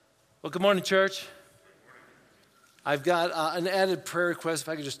Well, good morning, church. I've got an added prayer request, if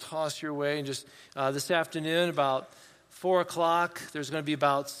I could just toss your way. And just this afternoon, about 4 o'clock, there's going to be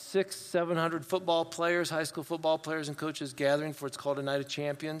about 700 football players, high school football players and coaches gathering for what's called a Night of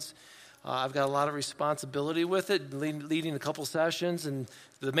Champions. I've got a lot of responsibility with it, leading a couple sessions. And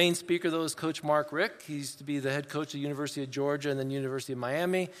the main speaker, though, is Coach Mark Richt. He used to be the head coach of the University of Georgia and then University of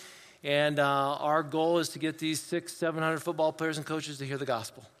Miami. And our goal is to get these 700 football players and coaches to hear the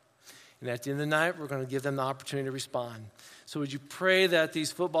gospel. And at the end of the night, we're going to give them the opportunity to respond. So would you pray that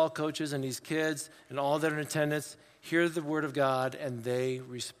these football coaches and these kids and all that are in attendance hear the word of God and they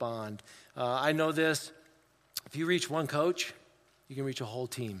respond? I know this. If you reach one coach, you can reach a whole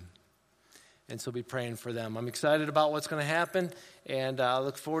team. And so be praying for them. I'm excited about what's going to happen, and I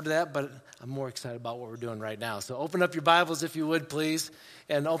look forward to that, but I'm more excited about what we're doing right now. So open up your Bibles, if you would, please,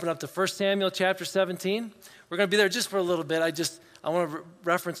 and open up to 1 Samuel chapter 17. We're going to be there just for a little bit. I want to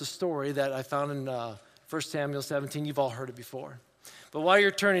reference a story that I found in 1 Samuel 17. You've all heard it before. But while you're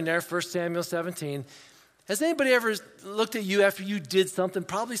turning there, 1 Samuel 17, has anybody ever looked at you after you did something,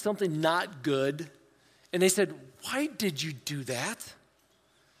 probably something not good, and they said, "Why did you do that?"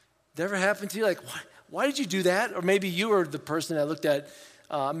 That ever happened to you? Like, why did you do that? Or maybe you were the person that looked at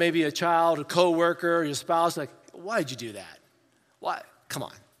maybe a child, a coworker, or your spouse, like, "Why did you do that? Why? Come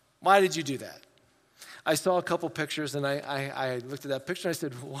on. Why did you do that?" I saw a couple pictures, and I looked at that picture, and I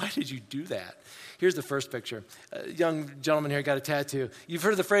said, "Why did you do that?" Here's the first picture. A young gentleman here got a tattoo. You've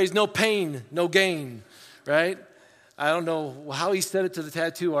heard the phrase, "no pain, no gain," right? I don't know how he said it to the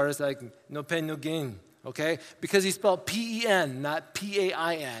tattoo artist, like, "no pain, no gain." Okay? Because he spelled P-E-N, not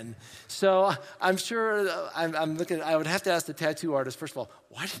P-A-I-N. So I'm sure I would have to ask the tattoo artist, first of all,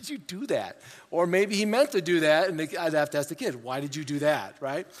 "Why did you do that?" Or maybe he meant to do that, and I'd have to ask the kid, "Why did you do that?"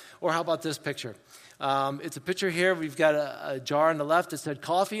 Right? Or how about this picture? It's a picture here. We've got a jar on the left that said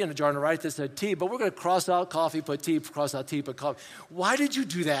coffee and a jar on the right that said tea, but we're going to cross out coffee, put tea, cross out tea, put coffee. Why did you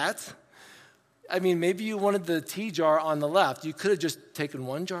do that? I mean, maybe you wanted the tea jar on the left. You could have just taken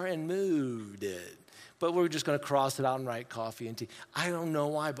one jar and moved it. But we're just going to cross it out and write coffee and tea. I don't know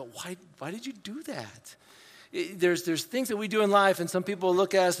why, but why did you do that? There's things that we do in life, and some people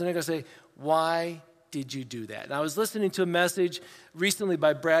look at us and they're going to say, "Why did you do that?" And I was listening to a message recently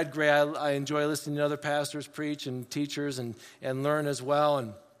by Brad Gray. I enjoy listening to other pastors preach and teachers and learn as well.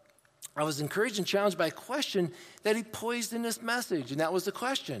 And I was encouraged and challenged by a question that he posed in this message, and that was the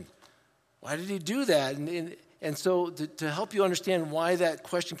question, why did he do that? And so to help you understand why that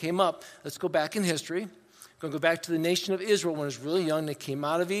question came up, let's go back in history. We're going to go back to the nation of Israel when it was really young. They came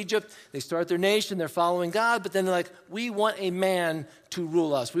out of Egypt. They start their nation. They're following God. But then they're like, "We want a man to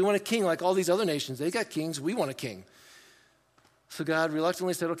rule us. We want a king like all these other nations. They got kings. We want a king." So God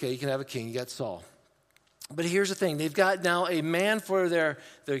reluctantly said, "Okay, you can have a king." You got Saul. But here's the thing. They've got now a man for their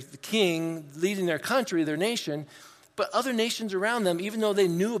king leading their country, their nation. But other nations around them, even though they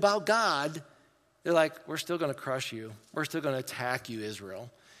knew about God, they're like, "We're still going to crush you. We're still going to attack you,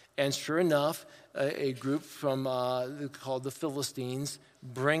 Israel." And sure enough, a group from called the Philistines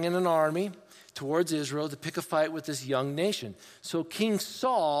bring in an army towards Israel to pick a fight with this young nation. So King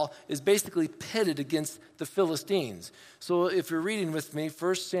Saul is basically pitted against the Philistines. So if you're reading with me,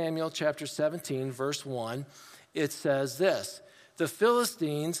 1 Samuel chapter 17, verse 1, it says this: "The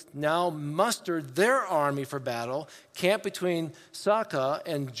Philistines now mustered their army for battle, camped between Socoh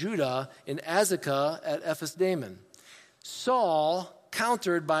and Judah in Azekah at Ephes-dammim. Saul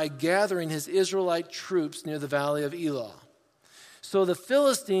countered by gathering his Israelite troops near the valley of Elah. So the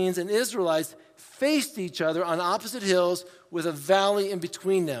Philistines and Israelites faced each other on opposite hills with a valley in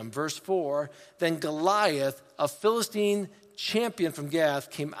between them." Verse 4, "Then Goliath, a Philistine champion from Gath,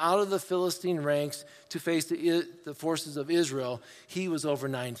 came out of the Philistine ranks to face the forces of Israel. He was over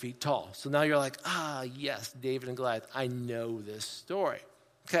 9 feet tall." So now you're like, yes, David and Goliath. I know this story.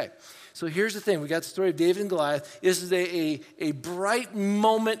 Okay, so here's the thing. We got the story of David and Goliath. This is a bright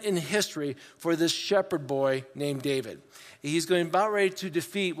moment in history for this shepherd boy named David. He's going about ready to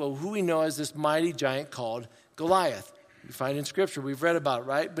defeat, who we know as this mighty giant called Goliath. You find in Scripture, we've read about it,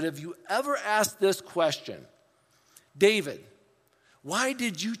 right? But have you ever asked this question? David, why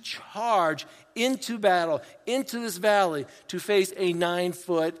did you charge into battle, into this valley, to face a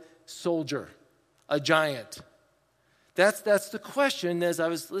 9-foot soldier, a giant? That's the question. As I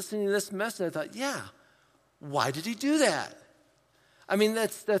was listening to this message, I thought, why did he do that? I mean,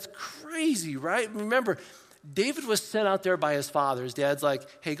 that's crazy, right? Remember, David was sent out there by his father. His dad's like,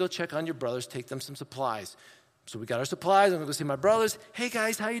 "Hey, go check on your brothers, take them some supplies." So we got our supplies. I'm going to go see my brothers. "Hey,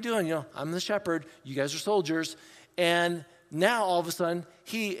 guys, how you doing? I'm the shepherd. You guys are soldiers." And now, all of a sudden,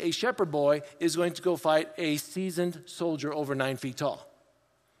 a shepherd boy, is going to go fight a seasoned soldier over 9 feet tall.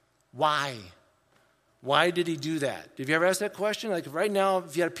 Why? Why did he do that? Have you ever asked that question? Like right now,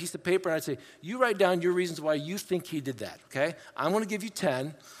 if you had a piece of paper and I'd say, you write down your reasons why you think he did that, okay? I'm going to give you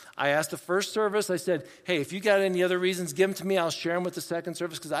 10. I asked the first service, I said, hey, if you got any other reasons, give them to me. I'll share them with the second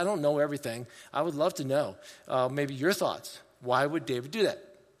service because I don't know everything. I would love to know maybe your thoughts. Why would David do that?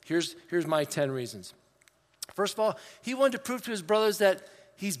 Here's my 10 reasons. First of all, he wanted to prove to his brothers that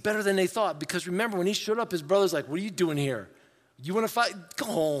he's better than they thought. Because remember, when he showed up, his brother's like, what are you doing here? You want to fight? Go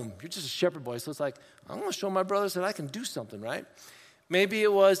home. You're just a shepherd boy. So it's like, I'm going to show my brothers that I can do something, right? Maybe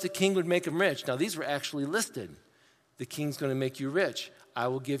it was the king would make him rich. Now, these were actually listed. The king's going to make you rich. I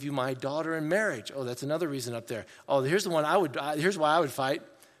will give you my daughter in marriage. Oh, that's another reason up there. Oh, here's the one here's why I would fight.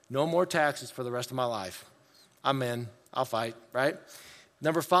 No more taxes for the rest of my life. I'm in. I'll fight, right?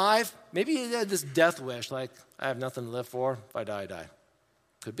 Number 5, maybe he had this death wish, like, I have nothing to live for. If I die, I die.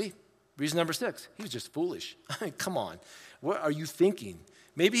 Could be. Reason number 6, he was just foolish. I mean, come on. What are you thinking?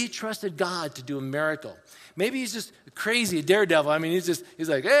 Maybe he trusted God to do a miracle. Maybe he's just crazy, a daredevil. I mean, he's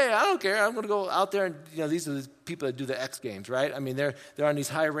like, hey, I don't care. I'm going to go out there. And, these are the people that do the X Games, right? I mean, they're on these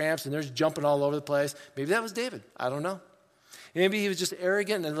high ramps, and they're just jumping all over the place. Maybe that was David. I don't know. Maybe he was just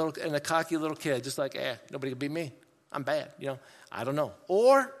arrogant and a cocky little kid, just like, nobody can beat me. I'm bad, I don't know.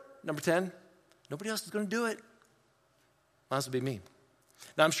 Or, number 10, nobody else is going to do it. Might as well be me.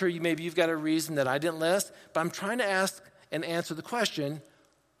 Now, I'm sure maybe you've got a reason that I didn't list, but I'm trying to ask and answer the question,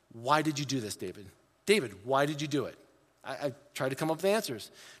 why did you do this, David? David, why did you do it? I tried to come up with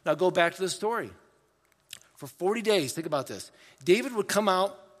answers. Now, go back to the story. For 40 days, think about this. David would come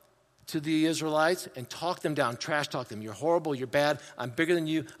out to the Israelites and talk them down, trash talk them. You're horrible, you're bad, I'm bigger than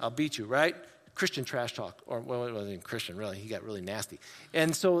you, I'll beat you, right? Christian trash talk, or well, it wasn't even Christian, really. He got really nasty.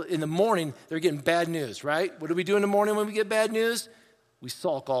 And so in the morning, they're getting bad news, right? What do we do in the morning when we get bad news? We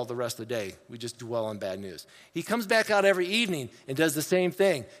sulk all the rest of the day. We just dwell on bad news. He comes back out every evening and does the same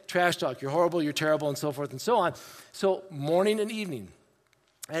thing. Trash talk, you're horrible, you're terrible, and so forth and so on. So morning and evening,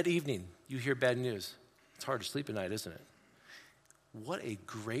 at evening, you hear bad news. It's hard to sleep at night, isn't it? What a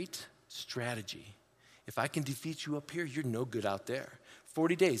great strategy. If I can defeat you up here, you're no good out there.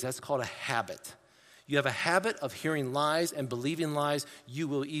 40 days, that's called a habit. You have a habit of hearing lies and believing lies, you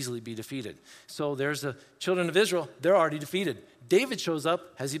will easily be defeated. So there's the children of Israel, they're already defeated. David shows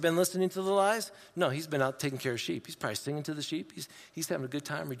up. Has he been listening to the lies? No, he's been out taking care of sheep. He's probably singing to the sheep. He's having a good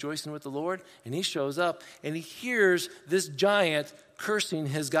time rejoicing with the Lord. And he shows up and he hears this giant cursing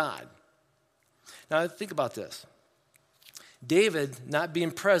his God. Now think about this. David, not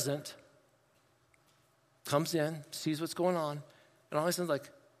being present, comes in, sees what's going on, and all of a sudden like,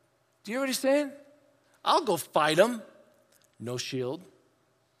 do you hear what he's saying? I'll go fight him. No shield,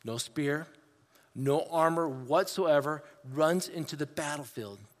 no spear, no armor whatsoever, runs into the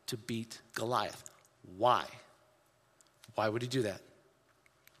battlefield to beat Goliath. Why? Why would he do that?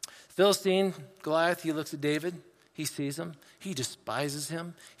 Philistine, Goliath, he looks at David. He sees him. He despises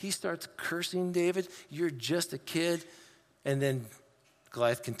him. He starts cursing David. You're just a kid. And then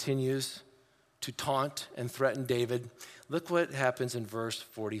Goliath continues to taunt and threaten David. Look what happens in verse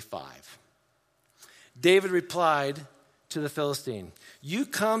 45. David replied to the Philistine, you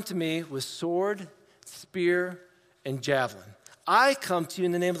come to me with sword, spear, and javelin. I come to you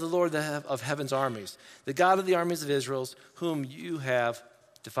in the name of the Lord of heaven's armies, the God of the armies of Israel, whom you have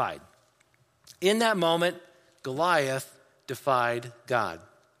defied. In that moment, Goliath defied God.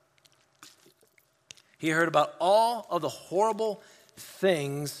 He heard about all of the horrible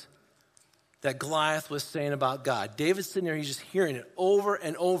things that Goliath was saying about God. David's sitting there, he's just hearing it over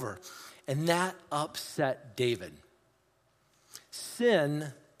and over. And that upset David.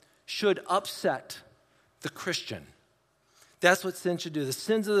 Sin should upset the Christian. That's what sin should do. The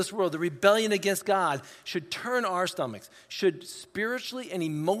sins of this world, the rebellion against God, should turn our stomachs, should spiritually and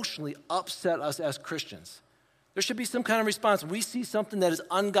emotionally upset us as Christians. There should be some kind of response. When we see something that is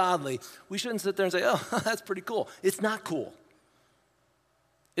ungodly, we shouldn't sit there and say, oh, that's pretty cool. It's not cool.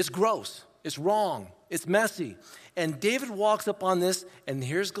 It's gross. It's wrong. It's messy. And David walks up on this, and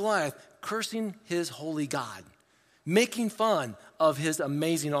here's Goliath cursing his holy God, making fun of his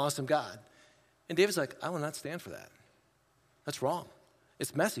amazing, awesome God. And David's like, I will not stand for that. That's wrong.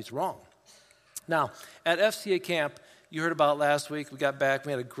 It's messy. It's wrong. Now, at FCA camp, you heard about last week. We got back.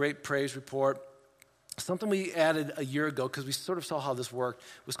 We had a great praise report. Something we added a year ago because we sort of saw how this worked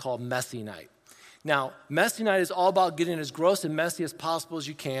was called Messy Night. Now, Messy Night is all about getting as gross and messy as possible as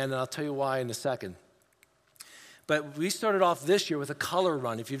you can, and I'll tell you why in a second. But we started off this year with a color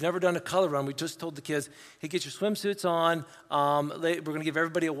run. If you've never done a color run, we just told the kids, hey, get your swimsuits on. We're going to give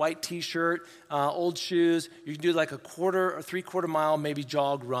everybody a white T-shirt, old shoes. You can do like a quarter or three-quarter mile, maybe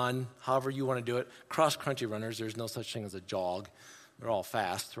jog run, however you want to do it. Cross-country runners, there's no such thing as a jog. They're all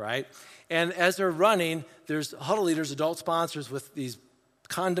fast, right? And as they're running, there's huddle leaders, adult sponsors with these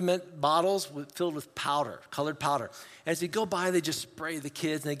condiment bottles filled with powder, colored powder. As they go by, they just spray the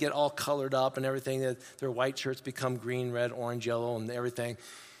kids, and they get all colored up and everything. Their white shirts become green, red, orange, yellow, and everything.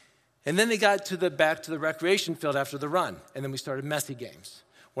 And then they got back to the recreation field after the run, and then we started messy games.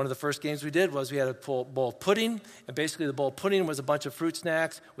 One of the first games we did was we had a bowl of pudding, and basically the bowl of pudding was a bunch of fruit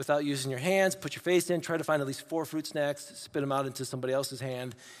snacks without using your hands. Put your face in, try to find at least 4 fruit snacks, spit them out into somebody else's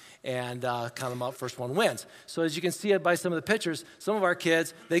hand, and count them out. First one wins. So as you can see by some of the pictures, some of our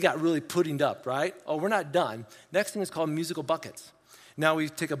kids, they got really puddinged up, right? Oh, we're not done. Next thing is called musical buckets. Now we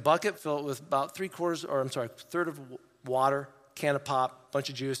take a bucket, fill it with about a third of water, can of pop, bunch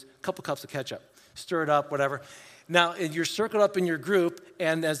of juice, a couple cups of ketchup. Stir it up, whatever. Now, you're circled up in your group,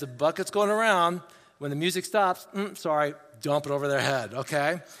 and as the bucket's going around, when the music stops, dump it over their head,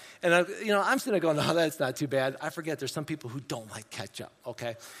 okay? And, I'm sitting there going, no, that's not too bad. I forget there's some people who don't like ketchup,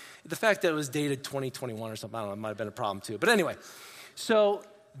 okay? The fact that it was dated 2021 or something, I don't know, it might have been a problem too. But anyway, so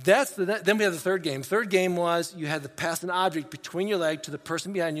then we have the third game. Third game was you had to pass an object between your leg to the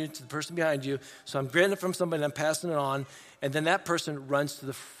person behind you, to the person behind you. So I'm getting it from somebody, and I'm passing it on. And then that person runs to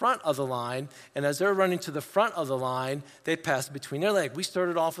the front of the line, and as they're running to the front of the line, they pass it between their legs. We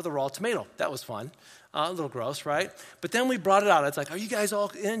started off with a raw tomato. That was fun. A little gross, right? But then we brought it out. It's like, are you guys all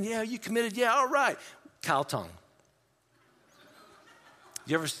in? Yeah, are you committed? Yeah, all right. Cow tongue.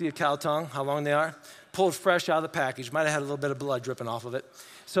 You ever see a cow tongue, how long they are? Pulled fresh out of the package. Might have had a little bit of blood dripping off of it.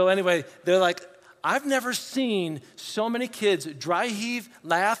 So anyway, they're like, I've never seen so many kids dry heave,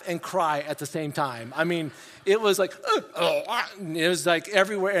 laugh, and cry at the same time. I mean, it was like, it was like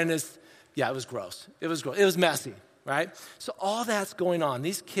everywhere, and it was gross. It was gross. It was messy, right? So all that's going on.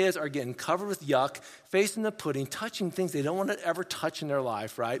 These kids are getting covered with yuck, facing the pudding, touching things they don't want to ever touch in their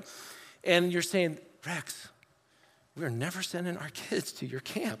life, right? And you're saying, Rex, we're never sending our kids to your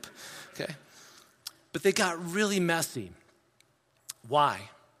camp, okay? But they got really messy. Why?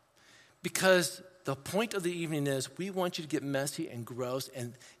 Because the point of the evening is we want you to get messy and gross,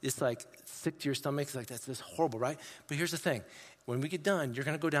 and it's like sick to your stomach. It's like, that's horrible, right? But here's the thing. When we get done, you're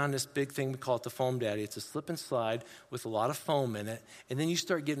going to go down this big thing. We call it the foam daddy. It's a slip and slide with a lot of foam in it. And then you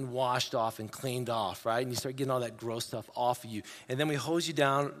start getting washed off and cleaned off, right? And you start getting all that gross stuff off of you. And then we hose you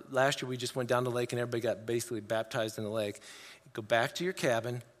down. Last year, we just went down to the lake, and everybody got basically baptized in the lake. Go back to your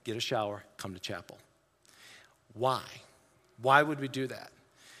cabin, get a shower, come to chapel. Why? Why would we do that?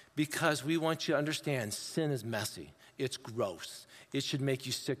 Because we want you to understand sin is messy. It's gross. It should make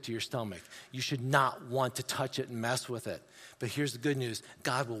you sick to your stomach. You should not want to touch it and mess with it. But here's the good news.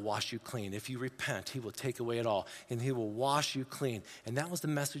 God will wash you clean. If you repent, he will take away it all, and he will wash you clean. And that was the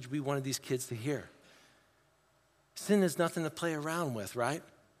message we wanted these kids to hear. Sin is nothing to play around with, right?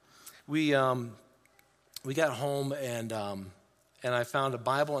 We got home, and I found a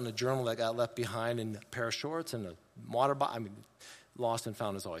Bible and a journal that got left behind, and a pair of shorts and a water bottle. Lost and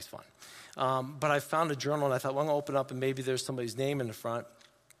found is always fun. But I found a journal, and I thought, well, I'm going to open up, and maybe there's somebody's name in the front,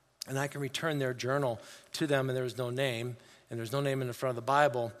 and I can return their journal to them, and there was no name, and there's no name in the front of the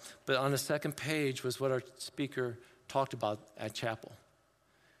Bible. But on the second page was what our speaker talked about at chapel.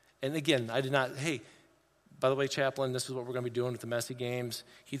 And again, I did not, hey, by the way, chaplain, this is what we're going to be doing with the messy games.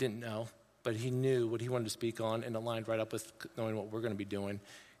 He didn't know, but he knew what he wanted to speak on, and it lined right up with knowing what we're going to be doing.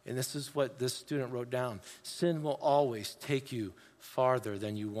 And this is what this student wrote down. Sin will always take you farther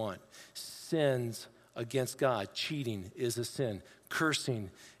than you want. Sins against God, cheating is a sin. Cursing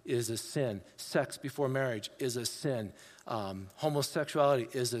is a sin. Sex before marriage is a sin. Homosexuality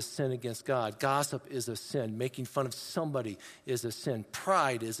is a sin against God. Gossip is a sin. Making fun of somebody is a sin.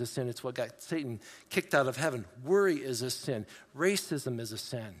 Pride is a sin. It's what got Satan kicked out of heaven. Worry is a sin. Racism is a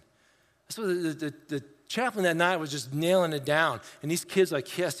sin. So the chaplain that night was just nailing it down. And these kids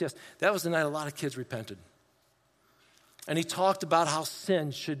like, yes. That was the night a lot of kids repented. And he talked about how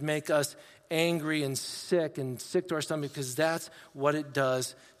sin should make us angry and sick to our stomach, because that's what it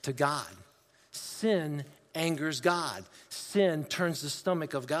does to God. Sin angers God. Sin turns the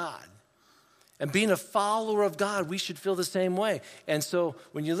stomach of God. And being a follower of God, we should feel the same way. And so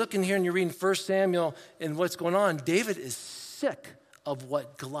when you look in here and you're reading 1 Samuel and what's going on, David is sick of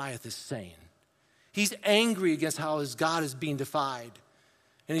what Goliath is saying. He's angry against how his God is being defied.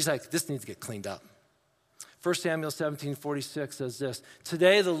 And he's like, this needs to get cleaned up. 1 Samuel 17:46 says this: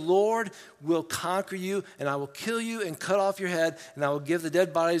 today the Lord will conquer you, and I will kill you and cut off your head, and I will give the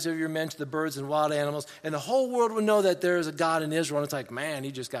dead bodies of your men to the birds and wild animals, and the whole world will know that there is a God in Israel. And it's like, man,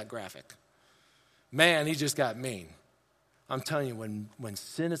 he just got graphic. Man, he just got mean. I'm telling you, when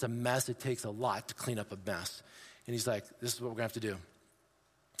sin is a mess, it takes a lot to clean up a mess. And he's like, this is what we're going to have to do.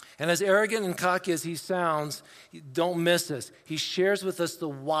 And as arrogant and cocky as he sounds, don't miss this. He shares with us the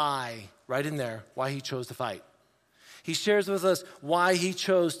why, right in there, why he chose to fight. He shares with us why he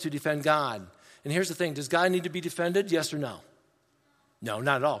chose to defend God. And here's the thing, does God need to be defended? Yes or no? No,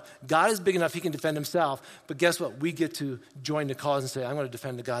 not at all. God is big enough he can defend himself, but guess what? We get to join the cause and say, I'm going to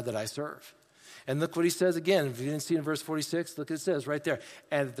defend the God that I serve. And look what he says again. If you didn't see in verse 46, look what it says right there.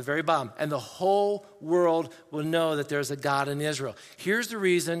 And at the very bottom, and the whole world will know that there's a God in Israel. Here's the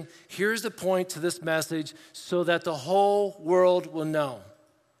reason, here's the point to this message, so that the whole world will know.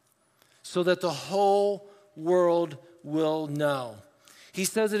 So that the whole world will know. He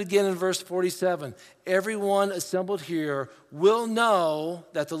says it again in verse 47. Everyone assembled here will know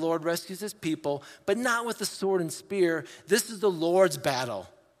that the Lord rescues his people, but not with the sword and spear. This is the Lord's battle.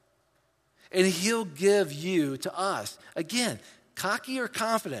 And he'll give you to us. Again, cocky or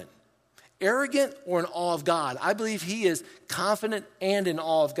confident? Arrogant or in awe of God? I believe he is confident and in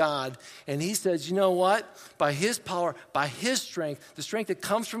awe of God. And he says, you know what? By his power, by his strength, the strength that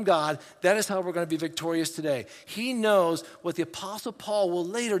comes from God, that is how we're going to be victorious today. He knows what the Apostle Paul will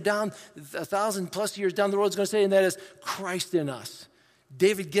later down 1,000+ years down the road is going to say, and that is Christ in us.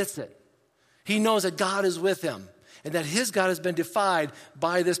 David gets it. He knows that God is with him. And that his God has been defied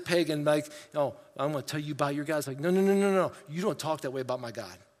by this pagan. Like, oh, I'm going to tell you about your God. It's like, no. You don't talk that way about my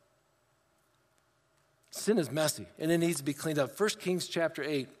God. Sin is messy, and it needs to be cleaned up. 1 Kings chapter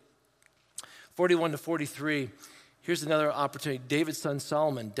 8, 41 to 43. Here's another opportunity. David's son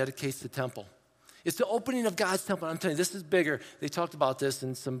Solomon dedicates the temple. It's the opening of God's temple. I'm telling you, this is bigger. They talked about this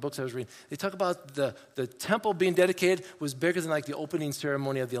in some books I was reading. They talk about the temple being dedicated was bigger than like the opening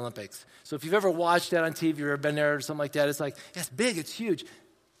ceremony of the Olympics. So if you've ever watched that on TV, you've ever been there or something like that, it's like, it's big, it's huge.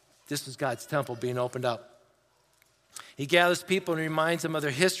 This is God's temple being opened up. He gathers people and reminds them of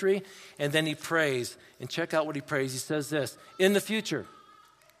their history, and then he prays. And check out what he prays. He says this, in the future,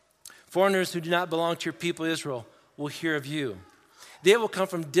 foreigners who do not belong to your people Israel will hear of you. They will come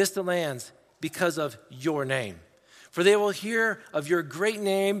from distant lands because of your name. For they will hear of your great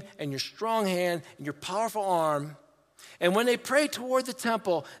name and your strong hand and your powerful arm. And when they pray toward the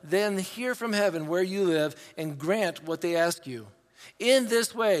temple, then hear from heaven where you live and grant what they ask you. In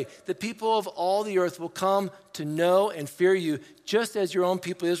this way, the people of all the earth will come to know and fear you, just as your own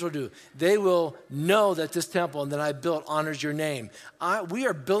people Israel do. They will know that this temple that I built honors your name. We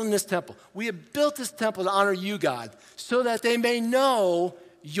are building this temple. We have built this temple to honor you, God, so that they may know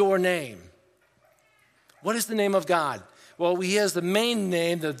your name. What is the name of God? Well, he has the main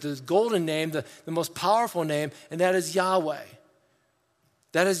name, the golden name, the most powerful name, and that is Yahweh.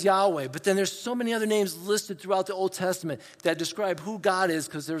 That is Yahweh. But then there's so many other names listed throughout the Old Testament that describe who God is,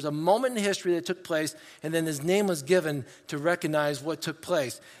 because there's a moment in history that took place, and then his name was given to recognize what took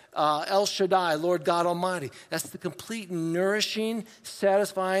place. El Shaddai, Lord God Almighty. That's the complete nourishing,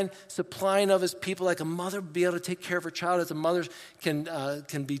 satisfying, supplying of his people, like a mother be able to take care of her child, as a mother can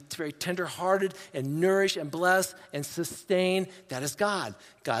be very tender-hearted and nourish and bless and sustain. That is God.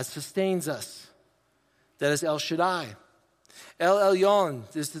 God sustains us. That is El Shaddai. El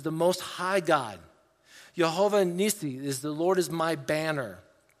Elyon, this is the Most High God. Jehovah Nissi is the Lord is my banner.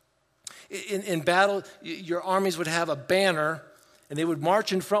 In battle, your armies would have a banner, and they would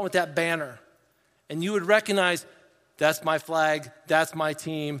march in front with that banner. And you would recognize, that's my flag, that's my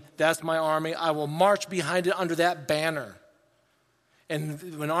team, that's my army. I will march behind it under that banner.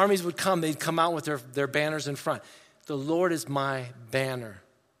 And when armies would come, they'd come out with their banners in front. The Lord is my banner.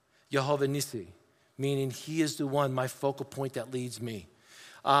 Jehovah Nissi. Meaning he is the one, my focal point that leads me.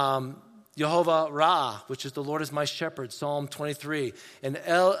 Jehovah Ra, which is the Lord is my shepherd, Psalm 23. And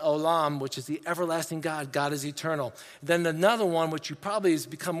El Olam, which is the everlasting God. God is eternal. Then another one, which you probably has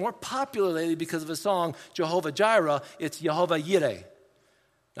become more popular lately because of a song, Jehovah Jireh, it's Jehovah Yireh.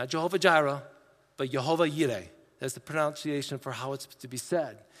 Not Jehovah Jireh, but Jehovah Yireh. That's the pronunciation for how it's to be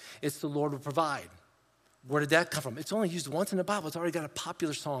said. It's the Lord will provide. Where did that come from? It's only used once in the Bible. It's already got a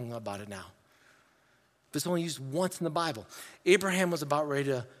popular song about it now. But it's only used once in the Bible. Abraham was about ready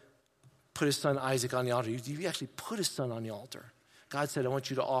to put his son Isaac on the altar. He actually put his son on the altar. God said, I want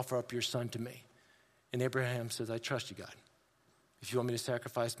you to offer up your son to me. And Abraham says, I trust you, God. If you want me to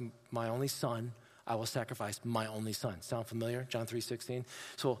sacrifice my only son, I will sacrifice my only son. Sound familiar? John 3:16.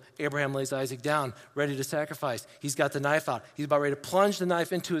 So Abraham lays Isaac down, ready to sacrifice. He's got the knife out. He's about ready to plunge the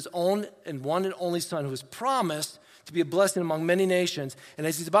knife into his own and one and only son, who was promised to be a blessing among many nations. And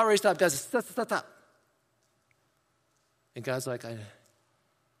as he's about ready to stop, God says, stop. And God's like, I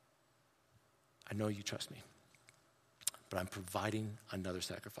know you trust me, but I'm providing another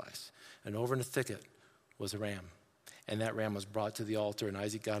sacrifice. And over in the thicket was a ram. And that ram was brought to the altar, and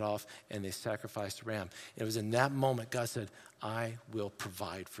Isaac got off, and they sacrificed the ram. It was in that moment God said, I will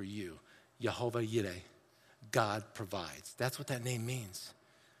provide for you. Yehovah Yireh, God provides. That's what that name means.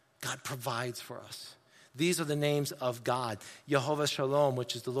 God provides for us. These are the names of God. Yehovah Shalom,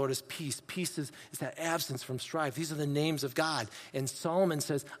 which is the Lord is peace. Peace is that absence from strife. These are the names of God. And Solomon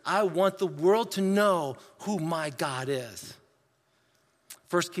says, I want the world to know who my God is.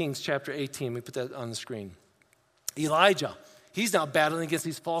 1 Kings chapter 18, we put that on the screen. Elijah, he's now battling against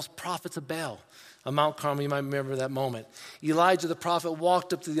these false prophets of Baal on Mount Carmel. You might remember that moment. Elijah the prophet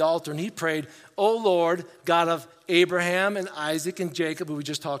walked up to the altar and he prayed, O Lord, God of Abraham and Isaac and Jacob, who we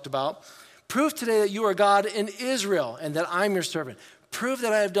just talked about, prove today that you are God in Israel and that I'm your servant. Prove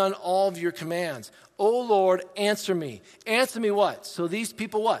that I have done all of your commands. O Lord, answer me. Answer me what? So these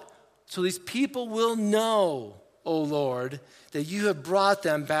people what? So these people will know, O Lord, that you have brought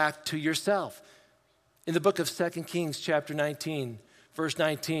them back to yourself. In the book of 2 Kings chapter 19, verse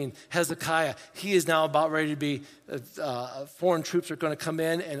 19, Hezekiah, he is now about ready to be, foreign troops are going to come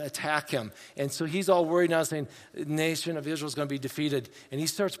in and attack him. And so he's all worried now saying, the nation of Israel is going to be defeated. And he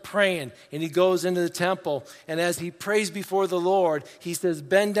starts praying and he goes into the temple. And as he prays before the Lord, he says,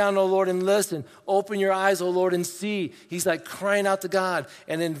 bend down, O Lord, and listen. Open your eyes, O Lord, and see. He's like crying out to God.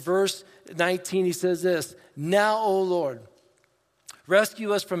 And in verse 19, he says this, now, O Lord,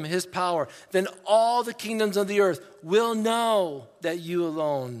 rescue us from his power. Then all the kingdoms of the earth will know that you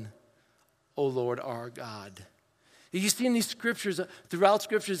alone, O Lord, are God. You see in these scriptures, throughout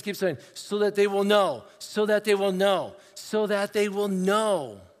scriptures, it keeps saying, so that they will know, so that they will know, so that they will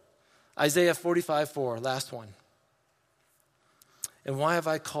know. Isaiah 45:4, last one. And why have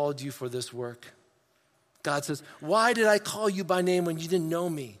I called you for this work? God says, why did I call you by name when you didn't know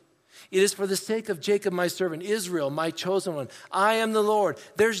me? It is for the sake of Jacob, my servant, Israel, my chosen one. I am the Lord.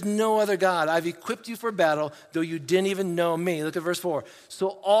 There's no other God. I've equipped you for battle, though you didn't even know me. Look at verse 4.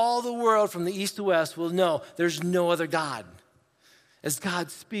 So all the world from the east to west will know there's no other God. As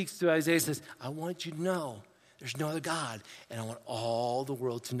God speaks to Isaiah, he says, I want you to know there's no other God, and I want all the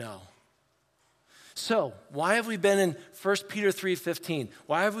world to know. So, why have we been in 1 Peter 3:15?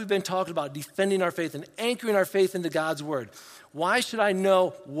 Why have we been talking about defending our faith and anchoring our faith into God's word? Why should I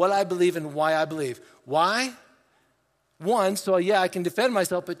know what I believe and why I believe? Why? One, so I can defend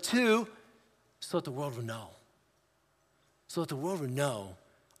myself, but two, so that the world will know. So that the world will know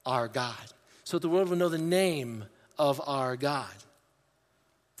our God. So that the world will know the name of our God.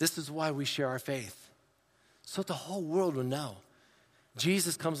 This is why we share our faith. So that the whole world will know.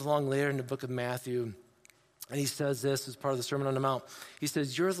 Jesus comes along later in the book of Matthew, and he says this as part of the Sermon on the Mount. He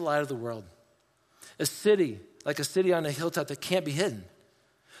says, you're the light of the world. A city, like a city on a hilltop that can't be hidden.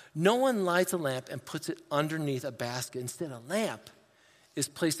 No one lights a lamp and puts it underneath a basket. Instead, a lamp is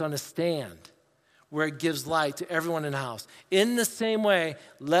placed on a stand where it gives light to everyone in the house. In the same way,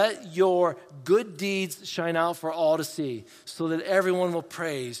 let your good deeds shine out for all to see, so that everyone will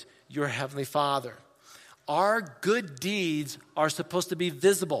praise your heavenly Father. Our good deeds are supposed to be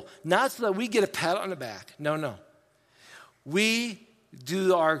visible, not so that we get a pat on the back. No. We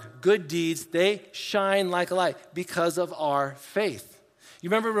do our good deeds. They shine like a light because of our faith. You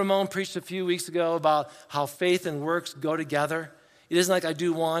remember Ramon preached a few weeks ago about how faith and works go together? It isn't like I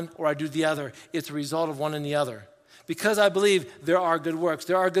do one or I do the other. It's a result of one and the other. Because I believe there are good works.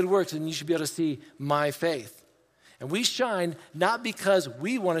 There are good works, and you should be able to see my faith. And we shine not because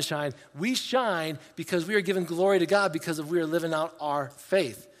we want to shine. We shine because we are giving glory to God because we are living out our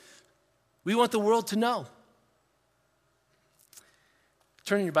faith. We want the world to know.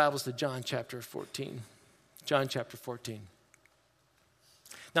 Turn in your Bibles to John chapter 14. John chapter 14.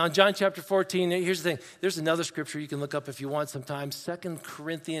 Now in John chapter 14, here's the thing. There's another scripture you can look up if you want sometime. 2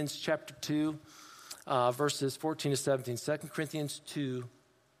 Corinthians chapter 2, verses 14 to 17. 2 Corinthians 2,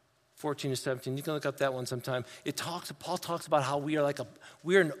 14 to 17. You can look up that one sometime. Paul talks about how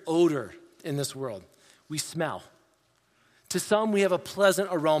we're an odor in this world. We smell. To some, we have a pleasant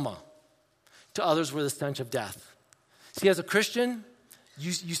aroma. To others, we're the stench of death. See, as a Christian,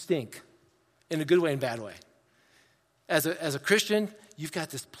 you stink in a good way and bad way. As a Christian, you've got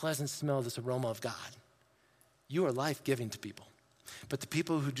this pleasant smell, this aroma of God. You are life-giving to people. But the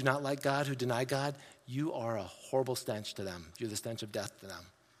people who do not like God, who deny God, you are a horrible stench to them. You're the stench of death to them.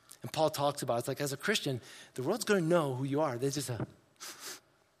 And Paul talks about, it's like as a Christian, the world's going to know who you are. They just,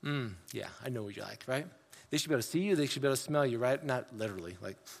 yeah, I know what you're like, right? They should be able to see you. They should be able to smell you, right? Not literally,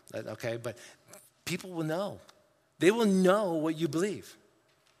 okay, but people will know. They will know what you believe,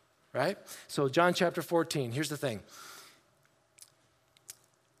 right? So John chapter 14, here's the thing.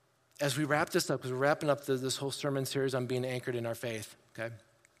 As we wrap this up, because we're wrapping up this whole sermon series on being anchored in our faith, okay?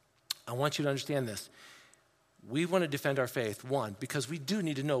 I want you to understand this. we want to defend our faith, one, because we do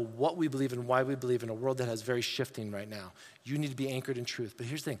need to know what we believe and why we believe in a world that has very shifting right now. You need to be anchored in truth. But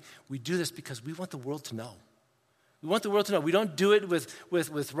here's the thing. We do this because we want the world to know. We want the world to know. We don't do it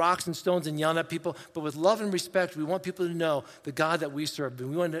with rocks and stones and yelling at people, but with love and respect, we want people to know the God that we serve. And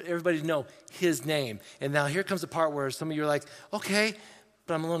we want everybody to know his name. And now here comes the part where some of you are like, okay,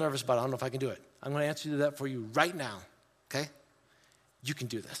 but I'm a little nervous about it. I don't know if I can do it. I'm going to answer that for you right now, okay? You can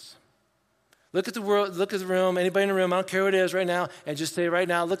do this. Look at the world, look at the room, anybody in the room, I don't care who it is right now, and just say right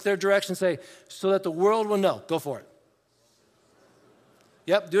now, look their direction, say, so that the world will know. Go for it.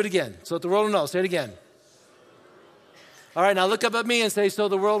 Yep, do it again. So that the world will know. Say it again. All right, now look up at me and say, so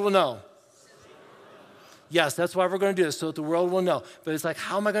the world will know. Yes, that's why we're going to do this, so that the world will know. But it's like,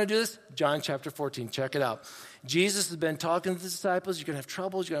 how am I going to do this? John chapter 14, check it out. Jesus has been talking to the disciples. You're going to have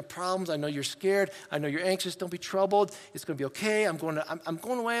troubles. You're going to have problems. I know you're scared. I know you're anxious. Don't be troubled. It's going to be okay. I'm going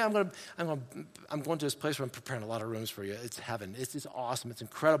away. I'm going to this place where I'm preparing a lot of rooms for you. It's heaven. It's awesome. It's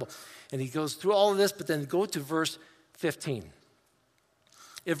incredible. And he goes through all of this, but then go to verse 15.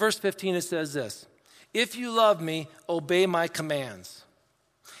 In verse 15, it says this. If you love me, obey my commands.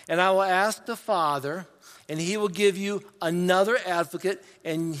 And I will ask the Father, and he will give you another advocate,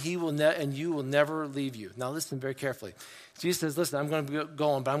 and you will never leave you. Now listen very carefully. Jesus says, listen, I'm going to be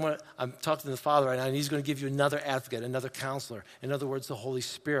going, but I'm talking to the Father right now, and he's going to give you another advocate, another counselor. In other words, the Holy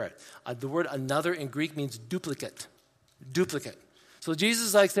Spirit. The word another in Greek means duplicate. Duplicate. So Jesus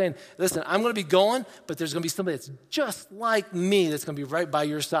is like saying, listen, I'm going to be going, but there's going to be somebody that's just like me that's going to be right by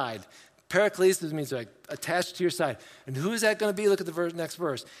your side. Paraklesis means like attached to your side. And who is that going to be? Look at the next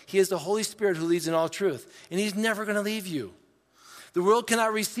verse. He is the Holy Spirit who leads in all truth. And he's never going to leave you. The world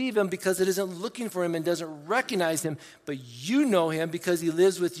cannot receive him because it isn't looking for him and doesn't recognize him. But you know him because he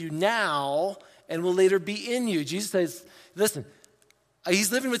lives with you now and will later be in you. Jesus says, listen,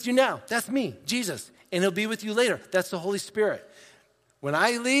 he's living with you now. That's me, Jesus. And he'll be with you later. That's the Holy Spirit. When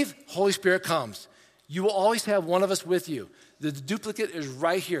I leave, Holy Spirit comes. You will always have one of us with you. The duplicate is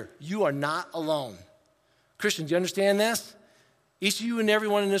right here. You are not alone. Christian, do you understand this? Each of you and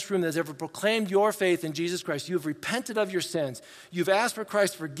everyone in this room that has ever proclaimed your faith in Jesus Christ, you have repented of your sins. You've asked for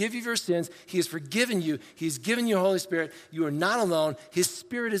Christ to forgive you of your sins. He has forgiven you. He's given you Holy Spirit. You are not alone. His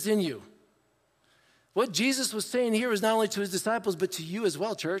Spirit is in you. What Jesus was saying here was not only to his disciples, but to you as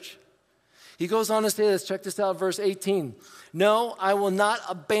well, church. He goes on to say this. Check this out, verse 18. No, I will not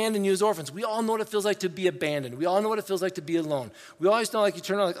abandon you as orphans. We all know what it feels like to be abandoned. We all know what it feels like to be alone. We always know, like, you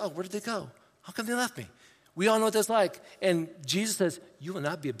turn around like, oh, where did they go? How come they left me? We all know what that's like. And Jesus says, you will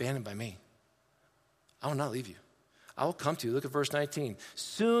not be abandoned by me. I will not leave you. I will come to you. Look at verse 19.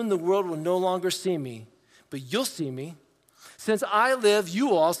 Soon the world will no longer see me, but you'll see me. Since I live, you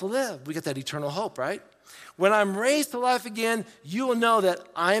will also live. We get that eternal hope, right? When I'm raised to life again, you will know that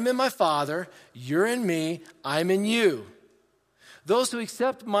I am in my Father, you're in me, I'm in you. Those who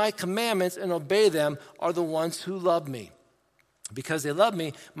accept my commandments and obey them are the ones who love me. Because they love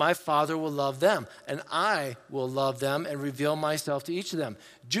me, my Father will love them, and I will love them and reveal myself to each of them.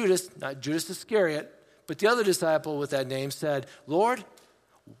 Judas, not Judas Iscariot, but the other disciple with that name said, Lord,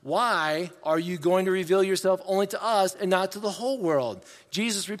 why are you going to reveal yourself only to us and not to the whole world?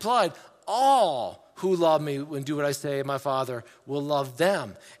 Jesus replied, all who love me and do what I say, my Father will love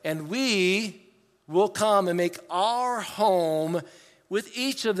them. And we will come and make our home with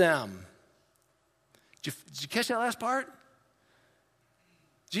each of them. Did you catch that last part?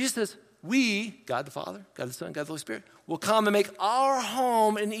 Jesus says, we, God the Father, God the Son, God the Holy Spirit, will come and make our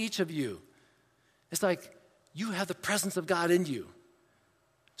home in each of you. It's like you have the presence of God in you.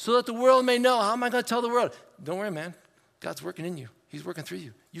 So that the world may know. How am I going to tell the world? Don't worry, man. God's working in you. He's working through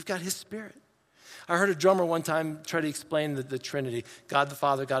you. You've got his Spirit. I heard a drummer one time try to explain the Trinity. God the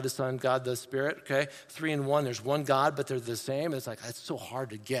Father, God the Son, God the Spirit, okay? 3 in 1. There's one God, but they're the same. It's like, that's so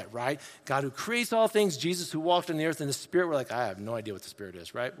hard to get, right? God who creates all things, Jesus who walked on the earth, and the Spirit, we're like, I have no idea what the Spirit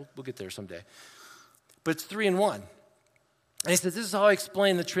is, right? We'll get there someday. But it's 3 in 1. And he says, this is how I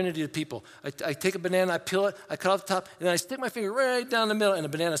explain the Trinity to people. I take a banana, I peel it, I cut off the top, and then I stick my finger right down the middle, and the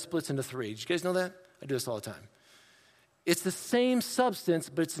banana splits into 3. Did you guys know that? I do this all the time. It's the same substance,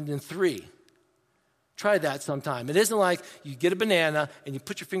 but it's in 3. Try that sometime. It isn't like you get a banana and you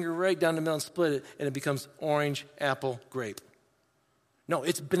put your finger right down the middle and split it, and it becomes orange, apple, grape. No,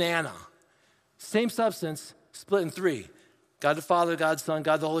 it's banana. Same substance, split in 3. God the Father, God the Son,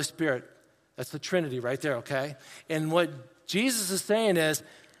 God the Holy Spirit. That's the Trinity right there, okay? And what Jesus is saying is,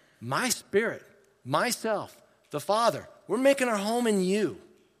 my Spirit, myself, the Father, we're making our home in you.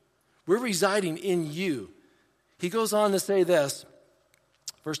 We're residing in you. He goes on to say this,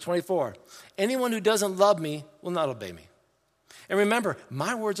 verse 24, anyone who doesn't love me will not obey me. And remember,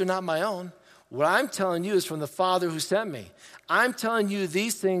 my words are not my own. What I'm telling you is from the Father who sent me. I'm telling you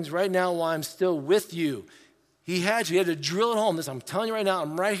these things right now while I'm still with you. He had to drill it home. This, I'm telling you right now,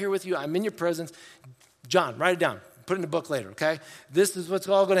 I'm right here with you. I'm in your presence. John, write it down. Put it in the book later, okay? This is what's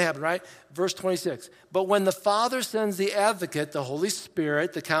all going to happen, right? Verse 26. But when the Father sends the advocate, the Holy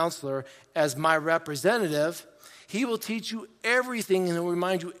Spirit, the counselor, as my representative, he will teach you everything and he'll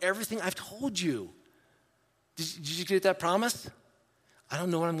remind you everything I've told you. Did you get that promise? I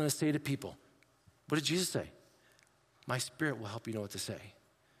don't know what I'm going to say to people. What did Jesus say? My Spirit will help you know what to say.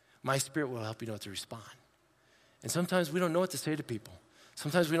 My Spirit will help you know what to respond. And sometimes we don't know what to say to people.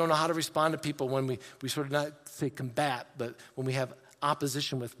 Sometimes we don't know how to respond to people when we sort of not say combat, but when we have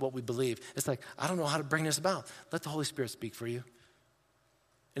opposition with what we believe. It's like, I don't know how to bring this about. Let the Holy Spirit speak for you.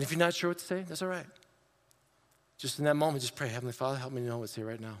 And if you're not sure what to say, that's all right. Just in that moment, just pray, Heavenly Father, help me know what to say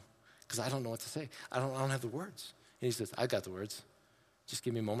right now. Because I don't know what to say. I don't have the words. And he says, I got the words. Just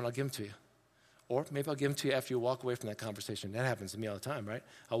give me a moment, I'll give them to you. Or maybe I'll give them to you after you walk away from that conversation. That happens to me all the time, right?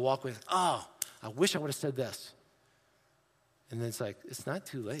 I'll walk away, I wish I would have said this. And then it's like, it's not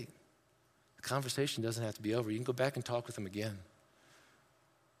too late. The conversation doesn't have to be over. You can go back and talk with him again.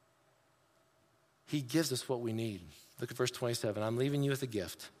 He gives us what we need. Look at verse 27. I'm leaving you with a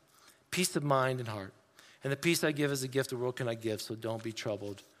gift, peace of mind and heart. And the peace I give is a gift the world cannot give, so don't be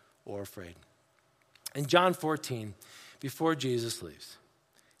troubled or afraid. In John 14, before Jesus leaves,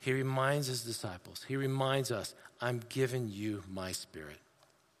 he reminds his disciples, he reminds us, I'm giving you my Spirit,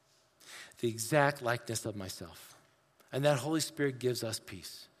 the exact likeness of myself. And that Holy Spirit gives us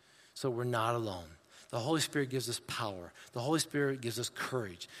peace, so we're not alone. The Holy Spirit gives us power. The Holy Spirit gives us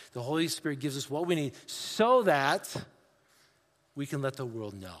courage. The Holy Spirit gives us what we need so that we can let the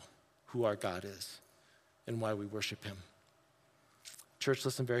world know who our God is and why we worship him. Church,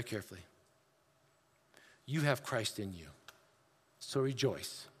 listen very carefully. You have Christ in you, so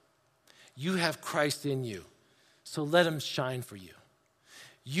rejoice. You have Christ in you, so let him shine for you.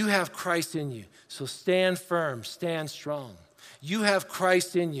 You have Christ in you, so stand firm, stand strong. You have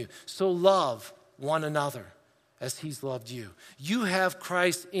Christ in you, so love one another as he's loved you. You have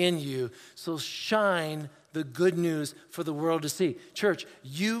Christ in you, so shine the good news for the world to see. Church,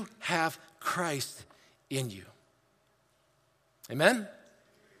 you have Christ in you. Amen?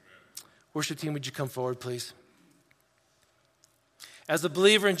 Worship team, would you come forward, please? As a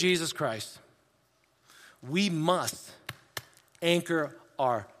believer in Jesus Christ, we must anchor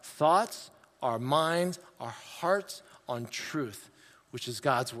our thoughts, our minds, our hearts on truth, which is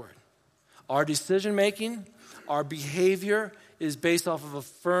God's word. Our decision-making, our behavior is based off of a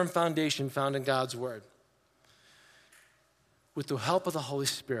firm foundation found in God's word. With the help of the Holy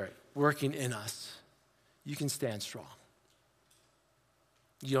Spirit working in us, you can stand strong.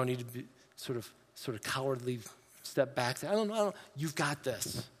 You don't need to be sort of cowardly step back. Say, I don't know. You've got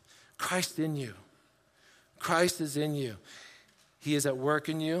this. Christ in you. Christ is in you. He is at work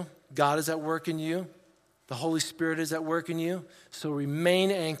in you. God is at work in you. The Holy Spirit is at work in you. So remain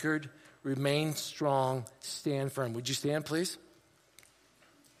anchored, remain strong, stand firm. Would you stand, please?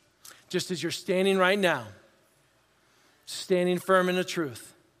 Just as you're standing right now, standing firm in the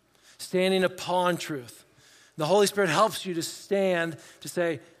truth, standing upon truth. The Holy Spirit helps you to stand, to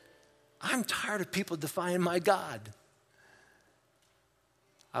say, I'm tired of people defying my God.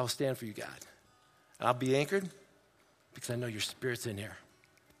 I will stand for you, God. And I'll be anchored because I know your Spirit's in here,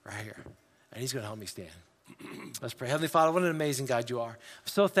 right here. And he's going to help me stand. Let's pray. Heavenly Father, what an amazing God you are. I'm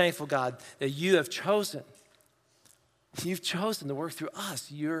so thankful, God, that you have chosen. You've chosen to work through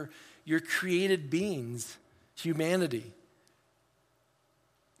us, your created beings, humanity.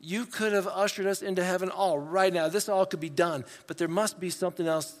 You could have ushered us into heaven all right now. This all could be done, but there must be something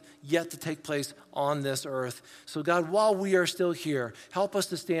else yet to take place on this earth. So God, while we are still here, help us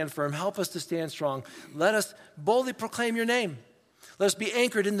to stand firm. Help us to stand strong. Let us boldly proclaim your name. Let us be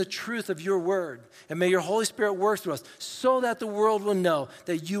anchored in the truth of your word. And may your Holy Spirit work through us so that the world will know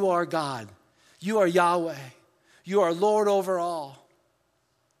that you are God. You are Yahweh. You are Lord over all.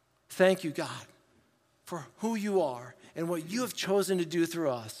 Thank you, God, for who you are and what you have chosen to do through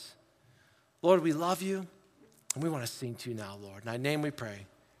us. Lord, we love you, and we want to sing to you now, Lord. In thy name we pray.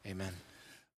 Amen.